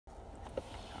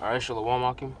Alright, Shalom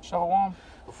Akim. Shalom.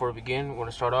 Before we begin, we're going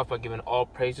to start off by giving all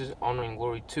praises, honor, and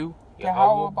glory to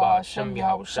Yahweh, Ba'ashem,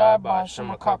 Yahushai,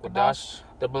 Ba'ashem, Rakakadash.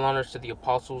 Double honors to the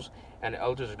apostles and the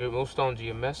elders of Great Millstone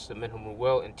GMS, the men who rule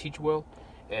well and teach well.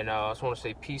 And I just want to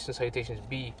say peace and salutations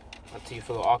be unto your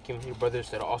fellow Akim, your brothers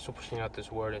that are also pushing out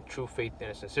this word in true faith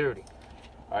and sincerity.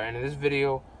 Alright, and in this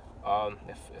video,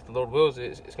 if the Lord wills,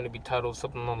 it's going to be titled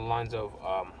something along the lines of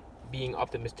being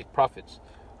optimistic prophets.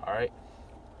 Alright,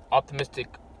 optimistic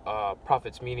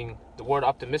prophets, meaning the word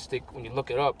optimistic, when you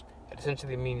look it up, it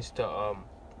essentially means to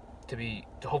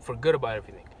hope for good about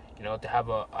everything. You know, to have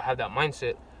that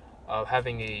mindset of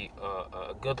having a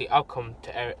godly outcome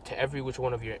to every which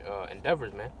one of your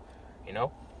endeavors, man. You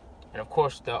know, and of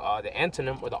course the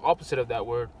antonym or the opposite of that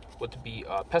word would be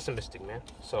pessimistic, man.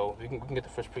 So we can get the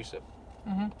first precept.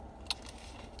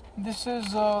 This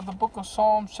is the book of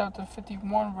Psalms, chapter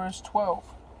 51, verse 12.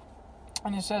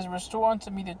 And it says, "Restore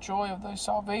unto me the joy of thy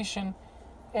salvation,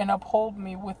 and uphold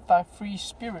me with thy free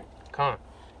spirit." Con.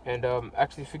 And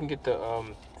actually, if you can get the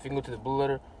if you can go to the blue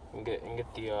letter and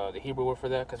get the Hebrew word for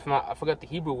that, because I forgot the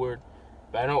Hebrew word,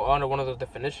 but I know under one of those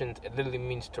definitions, it literally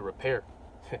means to repair,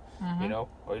 you know,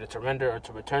 or to render or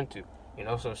to return to, you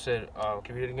know. So it said,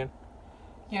 can you read it again?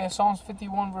 Yeah, Psalms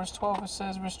 51, verse 12. It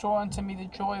says, "Restore unto me the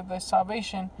joy of thy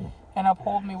salvation, and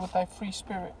uphold me with thy free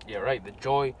spirit." Yeah, right. The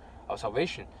joy of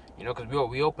salvation. You know, because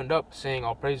we opened up saying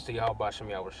all praise to Yahweh Ba'ashem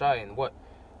Yahushai, and what?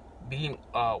 Being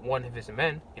one of his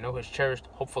men, you know, his cherished,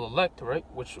 hopeful elect, right?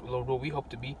 Which Lord we hope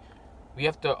to be. We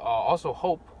have to also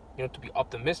hope, you know, to be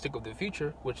optimistic of the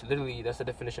future, which literally that's the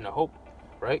definition of hope,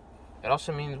 right? It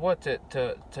also means what?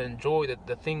 To enjoy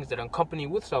the things that accompany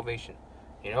with salvation,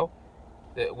 you know?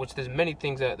 Which there's many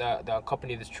things that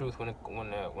accompany this truth when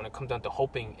it comes down to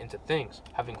hoping into things,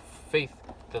 having faith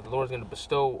that the Lord is going to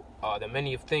bestow the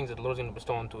many of things that the Lord is going to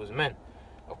bestow onto his men.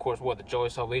 Of course, what? The joy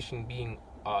of salvation being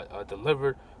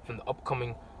delivered from the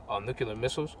upcoming nuclear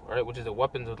missiles, right? Which is the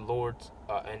weapons of the Lord's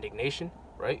indignation,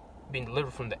 right? Being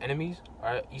delivered from the enemies,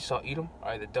 right? Esau, Edom,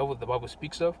 right? The devil the Bible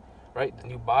speaks of, right? The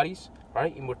new bodies,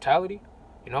 right? Immortality,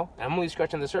 you know. And I'm only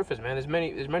scratching the surface, man. There's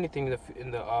many things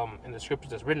in the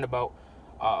scriptures that's written about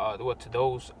to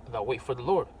those that wait for the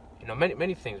Lord. You know,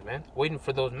 many things, man. Waiting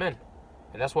for those men.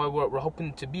 And that's why we're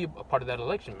hoping to be a part of that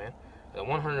election, man. The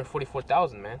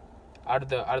 144,000, man, out of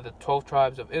the 12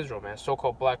 tribes of Israel, man,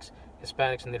 so-called blacks,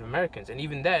 Hispanics, and Native Americans. And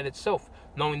even that in itself,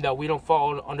 knowing that we don't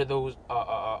fall under those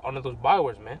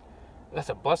bywords, man, that's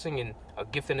a blessing and a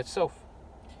gift in itself,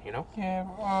 you know. Yeah,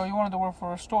 you wanted the word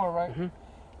for restore, right? Mm-hmm.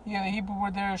 Yeah, the Hebrew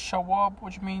word there is shawab,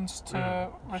 which means to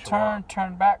return, shawab.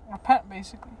 Turn back, repent,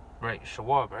 basically. Right,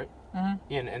 shawab, right? Mm-hmm.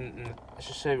 Yeah, and I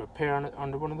should say repair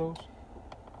under one of those,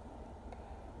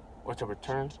 or to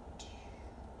return.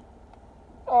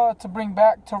 To bring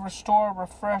back, to restore,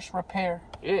 refresh, repair.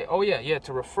 Yeah. Oh yeah.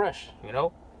 To refresh. You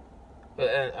know.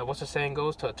 And what's the saying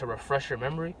goes? To refresh your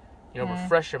memory. You know,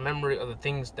 refresh your memory of the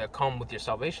things that come with your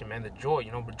salvation, man. The joy.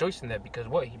 You know, rejoice in that, because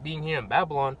being here in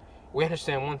Babylon, we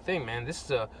understand one thing, man. This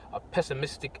is a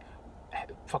pessimistic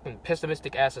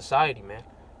ass society, man.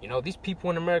 You know, these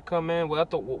people in America, man, without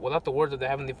the words of the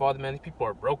Heavenly Father, man, these people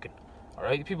are broken. All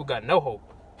right, these people got no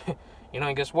hope. You know,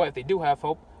 and guess what? If they do have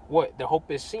hope, what? Their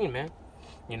hope is seen, man.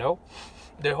 You know,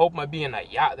 their hope might be in a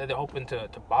yacht that they're hoping to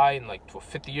buy in like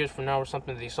 50 years from now or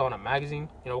something that they saw in a magazine.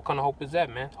 You know, what kind of hope is that,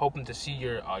 man? Hoping to see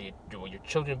your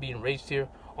children being raised here,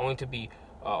 only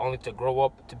to grow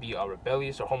up to be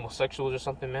rebellious or homosexuals or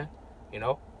something, man. You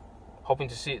know, hoping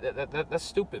to see that's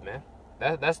stupid, man.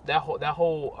 That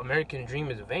whole American dream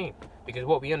is vain, because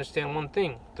what we understand one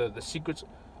thing, the secrets,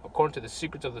 according to the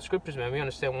secrets of the scriptures, man, we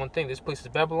understand one thing: this place is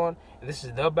Babylon, and this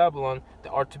is the Babylon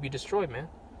that are to be destroyed, man.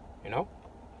 You know,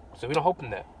 so we don't hope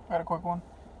in that. Got a quick one.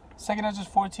 2 Ezra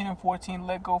 14:14.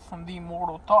 "Let go from thee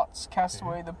mortal thoughts, cast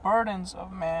away the burdens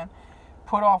of man,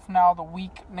 put off now the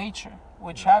weak nature."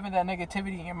 Which having that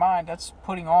negativity in your mind, that's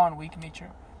putting on weak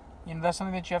nature. You know, that's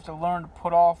something that you have to learn to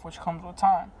put off, which comes with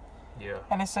time. Yeah.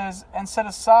 And it says, "And set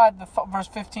aside verse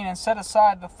 15, and set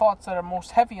aside the thoughts that are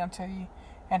most heavy unto thee,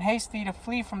 and haste thee to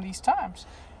flee from these times."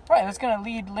 Right, that's going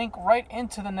to link right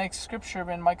into the next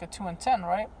scripture in Micah 2:10,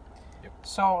 right? Yep.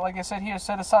 So, like I said here,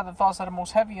 set aside the thoughts that are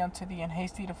most heavy unto thee, and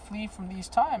haste thee to flee from these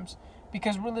times,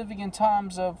 because we're living in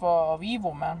times of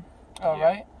evil, man.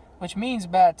 Right, which means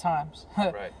bad times.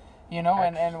 Right. You know,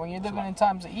 and when you're living in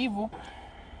times of evil,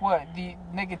 what the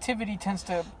negativity tends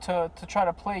to try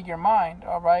to plague your mind.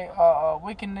 All right,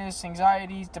 wickedness,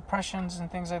 anxieties, depressions,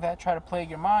 and things like that try to plague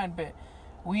your mind. But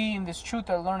we in this truth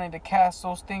are learning to cast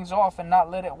those things off and not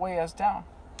let it weigh us down.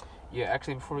 Yeah,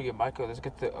 actually, before we get Micah, let's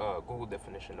get the Google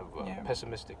definition of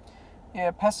pessimistic.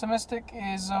 Yeah, pessimistic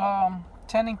is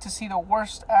tending to see the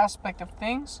worst aspect of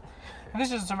things.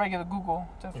 This is a regular Google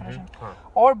definition.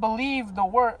 Or believe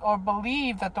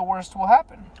that the worst will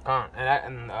happen.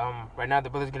 Right now the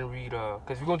brother's gonna read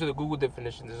because if you go into the Google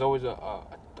definition, there's always a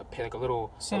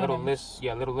little list,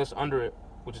 a little list under it,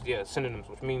 which is synonyms,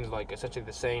 which means like essentially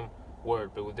the same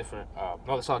word but with different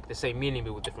no, it's not like the same meaning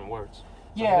but with different words. So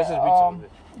yeah, let's just read some of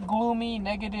it. Gloomy,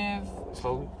 negative.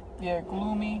 Slowly. Yeah,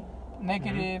 gloomy,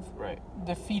 negative, right.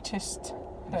 Defeatist.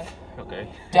 Okay.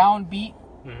 Downbeat,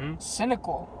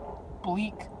 cynical,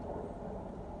 bleak,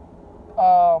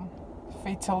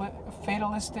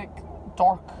 fatalistic,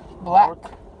 dark, black.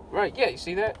 Right, yeah, you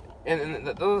see that? And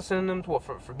those are synonyms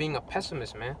for being a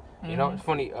pessimist, man. You know, it's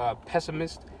funny,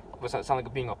 pessimist does not sound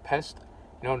like being a pest.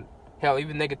 You know, hell,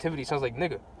 even negativity sounds like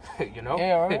nigga. You know?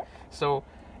 Yeah, right. So,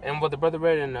 and what the brother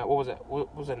read in, what was that?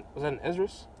 Was that in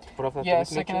Esdras? Yeah,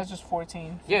 second Esdras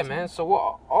 14. Yeah, man. So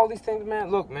all these things,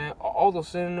 man. Look, man. All those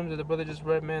synonyms that the brother just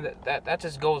read, man. That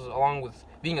just goes along with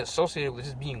being associated with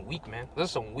just being weak, man. Those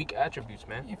are some weak attributes,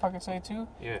 man. If I could say too.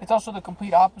 Yeah. It's also the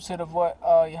complete opposite of what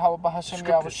Yahweh Bahashem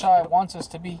Yahushai wants us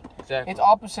to be. Exactly. It's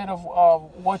opposite of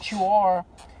what you are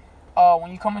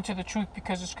when you come into the truth,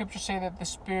 because the scriptures say that the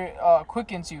Spirit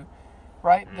quickens you.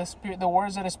 Right, the spirit, the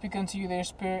words that are speaking unto you, their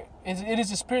spirit. It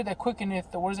is the spirit that quickeneth.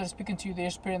 The words that are speaking to you,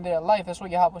 their spirit and their life. That's what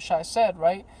Yahweh Shai said,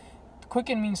 right?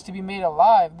 Quicken means to be made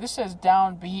alive. This says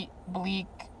downbeat, bleak,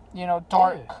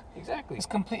 dark. Yeah, exactly. It's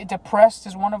complete. Depressed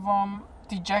is one of them.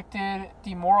 Dejected,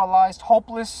 demoralized,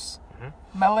 hopeless,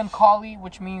 melancholy,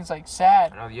 which means like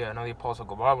sad. I know the Apostle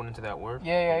Gabar went into that word.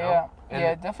 Yeah.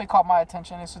 It definitely caught my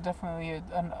attention. It's definitely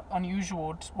an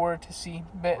unusual word to see,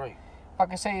 but. Right. I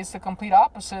can say it's the complete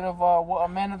opposite of what a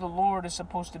man of the Lord is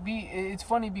supposed to be. It's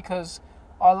funny because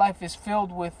our life is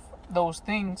filled with those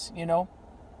things,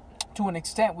 to an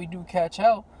extent we do catch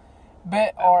hell,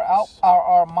 but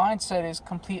our mindset is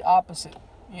complete opposite.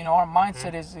 Our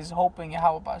mindset is hoping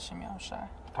Yahweh B'Shem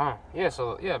Yahushai. Yeah,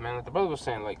 so man, like the brother was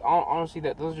saying, like honestly,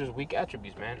 that those are just weak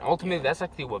attributes, man. Ultimately, that's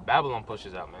actually what Babylon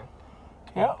pushes out, man.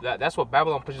 Yeah, that's what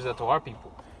Babylon pushes out to our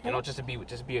people. Just to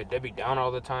be a Debbie Downer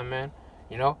all the time, man.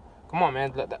 Come on,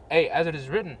 man. Hey, as it is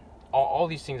written, all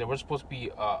these things that we're supposed to be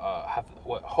have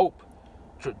hope,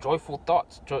 joyful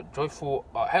thoughts, joyful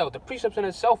hell. The precepts in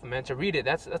itself, man. To read it,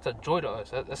 that's a joy to us.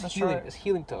 That's healing. Right. It's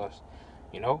healing to us.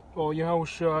 Oh, Yahweh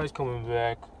Shai is coming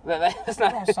back. That's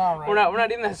not. Right. We're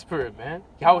not in that spirit, man.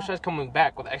 Yahweh Shai is coming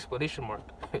back with an exclamation mark.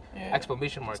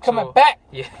 Exclamation mark. He's coming back.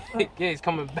 Yeah, he's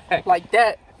coming back like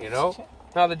that. No,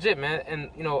 legit, man.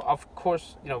 And of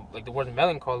course, like the word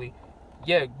melancholy.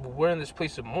 Yeah, we're in this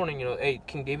place of mourning. Hey,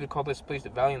 King David called this place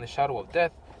the valley in the shadow of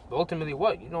death. But ultimately,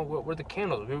 what? We're the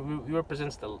candles. We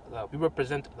represent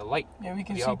the light. Yeah, we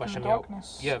can see through the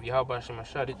darkness. Yeah, Yahweh Hashem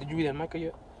Ashad. Did you read that Micah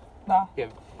yet? Nah. Yeah,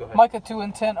 go ahead. Micah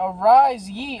 2:10. Arise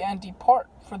ye and depart,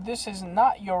 for this is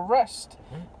not your rest.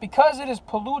 Because it is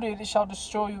polluted, it shall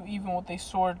destroy you even with a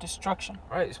sword destruction.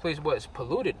 All right, this place is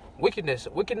polluted. Wickedness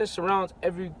surrounds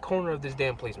every corner of this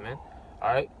damn place, man.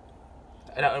 All right,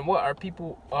 and what are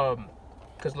people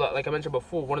Because like I mentioned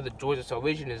before, one of the joys of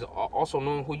salvation is also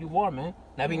knowing who you are, man.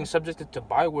 Not being subjected to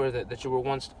byword that you were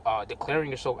once declaring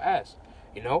yourself as,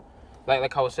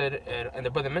 Like how it said, and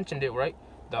the brother mentioned it, right?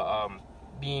 The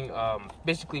being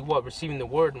basically receiving the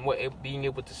word and being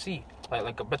able to see,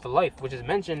 like a breath of life, which is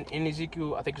mentioned in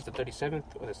Ezekiel. I think it's the 37th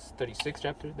or the 36th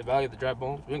chapter, the Valley of the Dry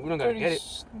Bones. We don't gotta get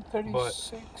it. 36,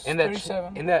 but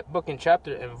in that book and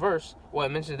chapter and verse,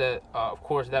 it mentions that of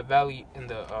course that valley in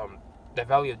the that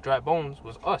valley of dry bones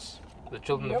was us, the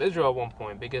children of Israel at one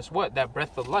point. But guess what? That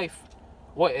breath of life,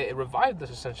 it revived us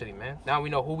essentially, man. Now we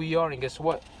know who we are, and guess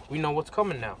what? We know what's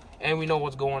coming now, and we know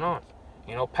what's going on.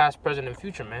 Past, present, and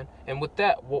future, man. And with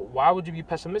that, why would you be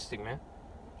pessimistic, man?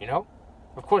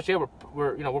 Of course,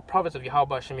 we're prophets of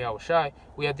Yahweh Hashem Yahushai.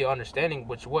 We have the understanding,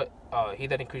 which he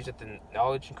that increaseth in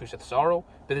knowledge increaseth sorrow.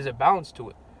 But there's a balance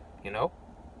to it,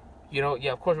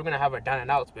 of course we're gonna have our down and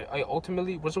outs, but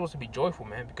ultimately we're supposed to be joyful,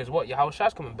 man, because Yahweh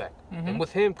Shai's coming back, and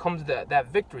with him comes that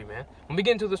victory, man. When we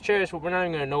get into those chariots, we're not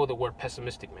even gonna know the word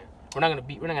pessimistic, man. We're not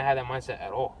gonna have that mindset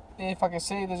at all. If I can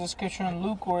say, there's a scripture in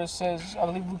Luke where it says, I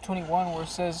believe Luke 21, where it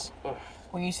says,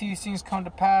 when you see these things come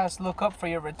to pass, look up, for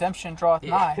your redemption draweth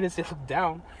nigh. It said look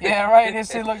down. Yeah, right. It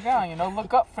said look down.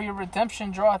 Look up, for your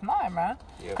redemption draweth nigh, man.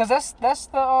 Because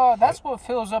that's what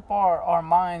fills up our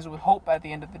minds with hope at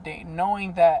the end of the day,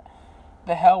 knowing that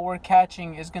the hell we're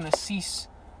catching is gonna cease.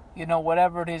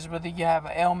 Whatever it is, whether you have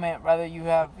an ailment, whether you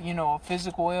have a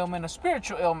physical ailment, a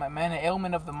spiritual ailment, man, an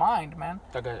ailment of the mind, man.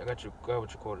 I got you. Go ahead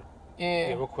what you quoted. Yeah,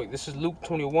 real quick. This is Luke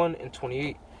 21 and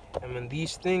 28. And when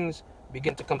these things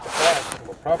begin to come to pass,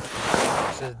 what prophecy,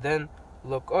 it says, then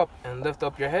look up and lift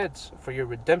up your heads, for your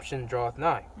redemption draweth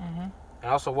nigh. Mm-hmm.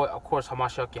 And also, what, of course,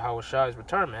 Hamashiach Yahweh Shai's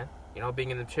return, man. You know,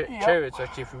 being in the chariots,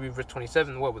 actually, if you read verse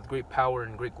 27, what, with great power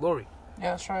and great glory.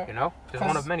 Yeah, that's right. You know, it's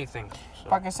one of many things. So.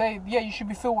 Like I say, yeah, you should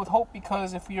be filled with hope,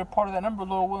 because if you're part of that number,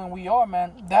 Lord willing, we are,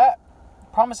 man. That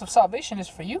promise of salvation is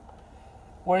for you.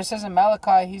 Where it says in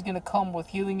Malachi, he's going to come with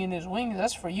healing in his wings,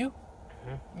 that's for you.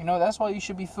 Mm-hmm. You know, that's why you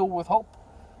should be filled with hope.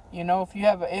 You know, if you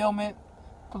have an ailment,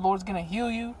 the Lord's going to heal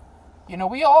you. You know,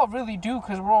 we all really do,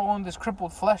 because we're all in this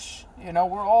crippled flesh. You know,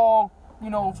 we're all,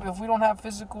 you know, if we don't have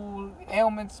physical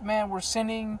ailments, man, we're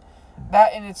sinning.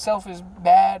 That in itself is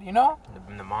bad, you know?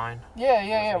 In the mind.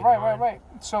 Yeah. Right.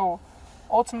 So,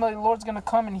 ultimately, the Lord's going to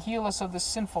come and heal us of this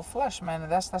sinful flesh, man.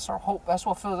 And that's our hope. That's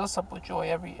what fills us up with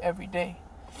joy every day.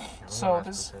 So,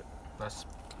 this...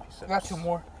 Got two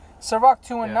more. Sirach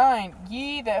 2 and 9.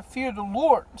 Ye that fear the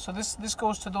Lord. So, this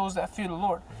goes to those that fear the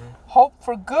Lord. Mm-hmm. Hope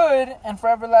for good and for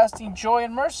everlasting joy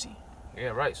and mercy. Yeah,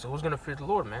 right. So, who's going to fear the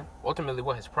Lord, man? Ultimately,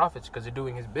 what? His prophets, because they're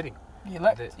doing his bidding. The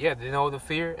elect. They know the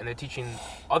fear, and they're teaching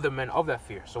other men of that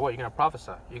fear. So what? You're gonna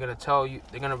prophesy. You're gonna tell you.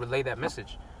 They're gonna relay that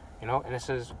message, you know. And it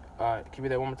says, can you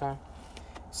read that one more time?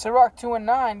 Sirach 2 and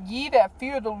 9. Ye that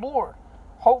fear the Lord,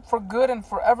 hope for good and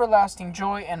for everlasting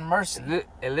joy and mercy.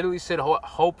 It literally said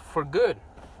hope for good.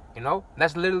 You know,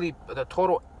 that's literally the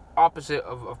total opposite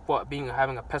of what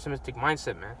having a pessimistic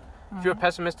mindset, man. Mm-hmm. If you're a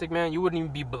pessimistic man, you wouldn't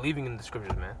even be believing in the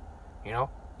scriptures, man. You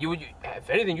know, if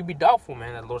anything, you'd be doubtful,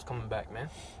 man, that the Lord's coming back, man.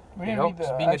 We didn't read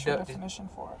the actual definition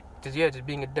for it. Just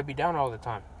being a Debbie Downer all the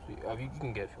time. You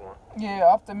can get it if you want. Yeah,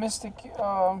 optimistic.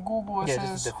 Google, it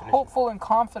says hopeful and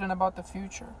confident about the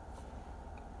future.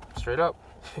 Straight up.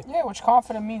 Yeah, which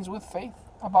confident means with faith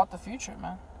about the future,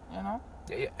 man. You know.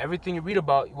 Yeah. Everything you read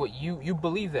about, what you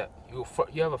believe that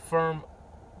you have a firm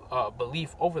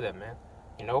belief over that, man.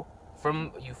 You know,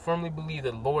 you firmly believe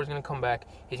that the Lord's gonna come back.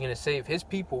 He's gonna save His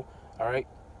people. All right.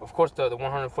 Of course, the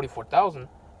 144,000.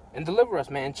 And deliver us,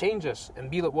 man, and change us,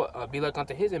 and be like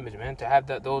unto His image, man. To have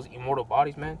those immortal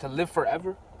bodies, man. To live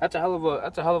forever. That's a hell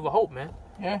of a hope, man.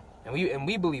 Yeah. And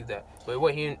we believe that. But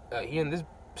what here in this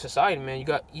society, man, you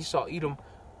got Esau, Edom,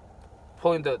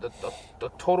 pulling the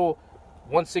total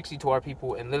 160 to our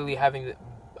people, and literally having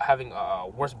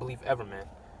worst belief ever, man.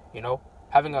 You know,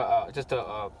 having just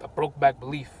a broke back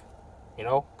belief. You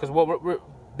know, because we're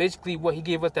basically what He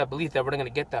gave us, that belief that we're not gonna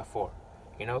get that for.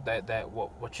 You know, that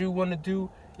what you want to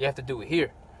do, you have to do it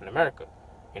here in America.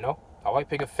 You know, a white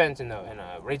picket fence and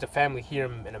raise a family here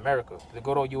in America, the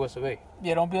good old US of A.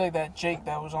 Yeah, don't be like that Jake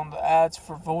that was on the ads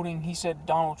for voting. He said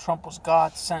Donald Trump was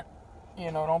God sent.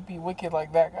 You know, don't be wicked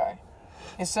like that guy.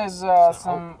 It says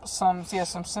some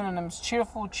synonyms: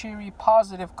 cheerful, cheery,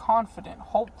 positive, confident,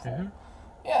 hopeful.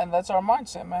 Mm-hmm. Yeah, and that's our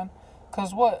mindset, man.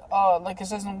 Because like it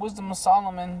says in Wisdom of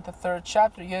Solomon, the 3rd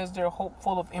chapter, yes, they're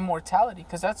hopeful of immortality.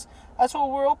 Because that's what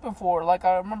we're open for. Like,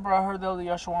 I remember I heard the Elder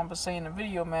Yashawamba say in a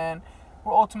video, man,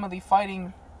 we're ultimately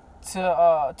fighting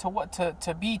to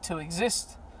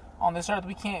exist on this earth.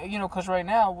 We can't, you know, because right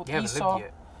now, with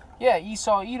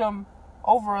Esau, Edom,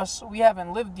 over us, we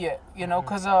haven't lived yet, you know,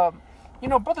 because, you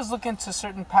know, brothers look into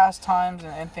certain pastimes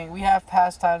and things. We have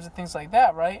pastimes and things like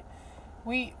that, right?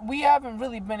 We haven't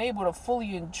really been able to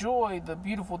fully enjoy the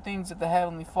beautiful things that the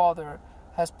Heavenly Father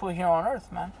has put here on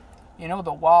earth, man. You know,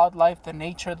 the wildlife, the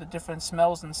nature, the different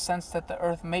smells and scents that the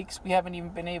earth makes. We haven't even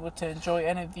been able to enjoy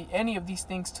any of these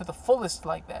things to the fullest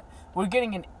like that. We're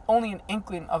getting only an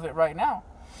inkling of it right now.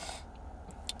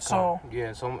 So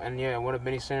one of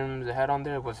many synonyms I had on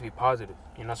there was to be positive.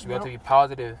 You know, so we have to be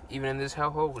positive, even in this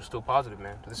hellhole. We're still positive,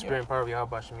 man. The spirit and power of Yahweh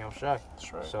Hashem Yahweh Shai.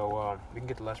 That's right. So we can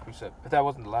get the last precept. If that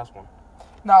wasn't the last one.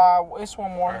 Nah, it's one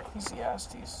more.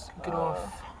 Ecclesiastes. Get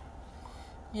off.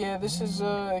 Yeah, this is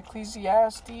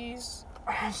Ecclesiastes.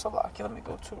 Okay, let me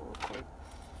go to it real quick.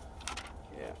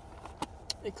 Yeah.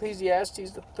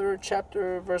 Ecclesiastes, the 3rd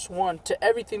chapter, verse 1. To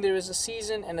everything there is a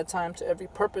season and a time to every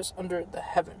purpose under the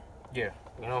heaven. Yeah,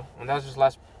 you know, and that was just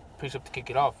last precept to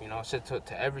kick it off. You know, it said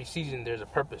to every season there's a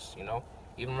purpose. You know,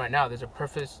 even right now there's a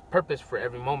purpose for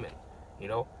every moment. You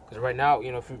know, because right now,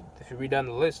 you know, if you read down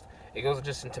the list, it goes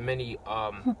just into many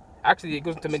actually it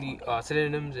goes into many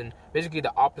synonyms and basically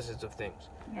the opposites of things.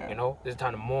 Yeah. You know, there's a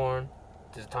time to mourn,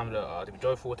 there's a time to be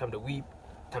joyful, a time to weep,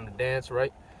 a time to dance,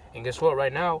 right? And guess what?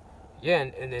 Right now,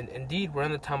 and indeed we're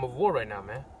in the time of war right now,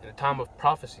 man, in the time of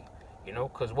prophecy. You know,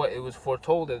 because what it was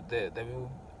foretold that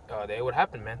it would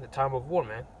happen, man. The time of war,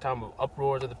 man. The time of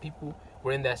uproars of the people.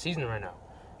 We're in that season right now.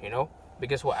 You know, but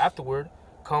guess what? Afterward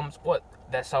comes what?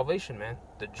 That salvation, man.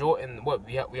 The joy, and what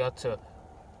we ought to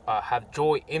have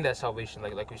joy in that salvation,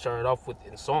 like we started off with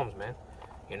in Psalms, man.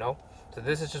 You know, So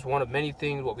this is just one of many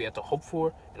things what we have to hope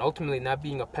for, and ultimately not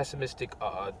being a pessimistic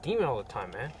demon all the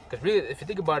time, man. Because really, if you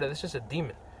think about it, it's just a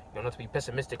demon. You don't have to be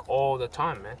pessimistic all the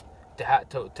time, man.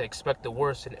 To expect the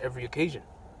worst in every occasion,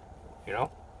 you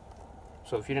know.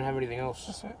 So if you didn't have anything else,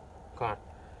 That's it. come on.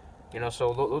 You know,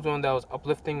 so those one that was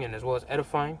uplifting and as well as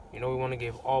edifying. You know, we want to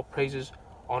give all praises,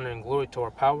 honor, and glory to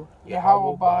our power.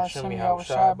 Yahweh, Ba'ashem, Yahweh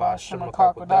Shai, Ba'ashem,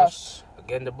 Rakakwadash.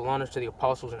 Again, double honors to the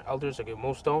apostles and elders of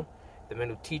Most, the men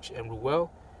who teach and rule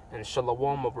well. And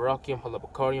Shalom, Mabarakim,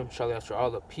 Halabakarium,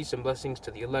 Shalom, peace and blessings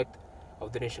to the elect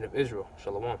of the nation of Israel.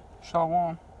 Shalom.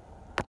 Shalom.